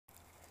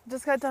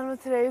just got done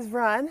with today's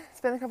run.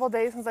 It's been a couple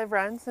days since I've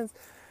run, since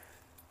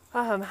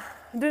I'm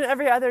doing it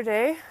every other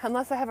day,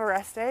 unless I have a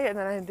rest day, and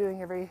then I'm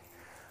doing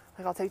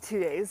I'll take 2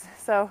 days.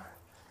 So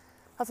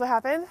that's what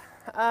happened.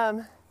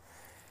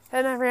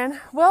 And I ran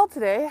well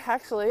today,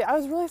 actually. I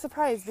was really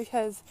surprised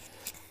because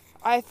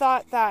I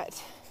thought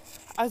that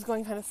I was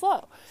going kind of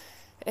slow.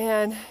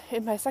 And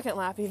in my second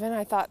lap even,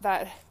 I thought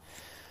that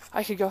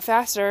I could go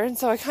faster. And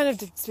so I kind of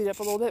did speed up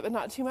a little bit, but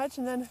not too much.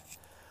 And then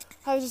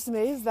I was just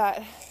amazed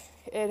that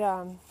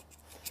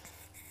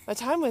my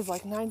time was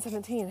like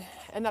 9:17.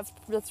 And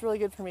that's really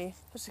good for me,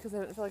 especially because I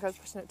didn't feel like I was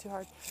pushing it too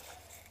hard.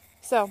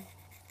 So,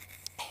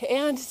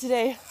 and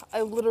today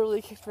I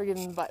literally kicked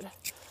Riggins in the butt.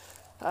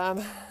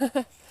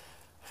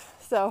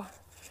 So,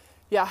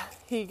 yeah,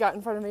 he got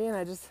in front of me and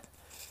I just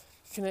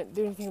couldn't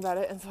do anything about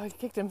it. And so I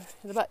kicked him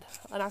in the butt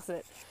on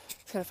accident.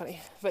 It's kind of funny.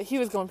 But he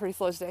was going pretty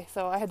slow today,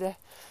 so I had to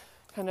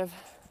kind of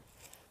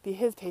be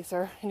his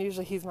pacer, and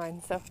usually he's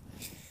mine. So,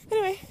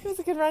 anyway, it was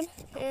a good run.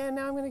 And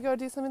now I'm going to go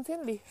do some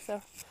insanity.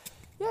 So,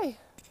 yay.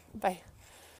 Bye.